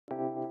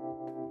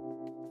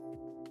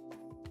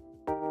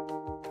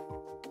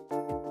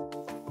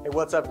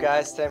What's up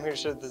guys, today I'm here to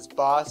show this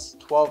Boss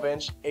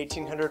 12-inch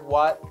 1800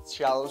 watt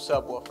shallow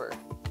subwoofer.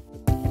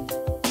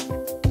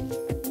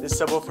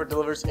 This subwoofer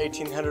delivers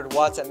 1800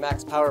 watts at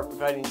max power,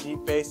 providing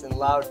deep bass and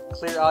loud,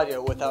 clear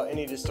audio without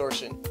any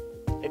distortion.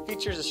 It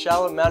features a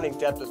shallow mounting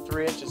depth of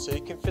 3 inches, so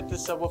you can fit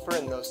this subwoofer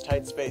in those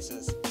tight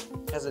spaces.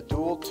 It has a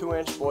dual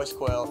 2-inch voice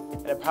coil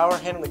and a power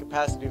handling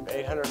capacity of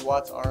 800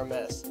 watts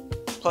RMS.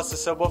 Plus the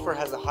subwoofer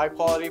has a high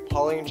quality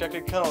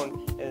poly-injected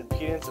cone and an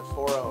impedance of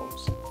 4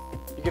 ohms.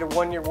 You get a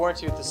 1-year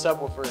warranty with the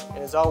subwoofer,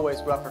 and as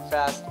always we offer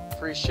fast,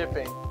 free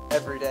shipping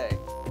every day.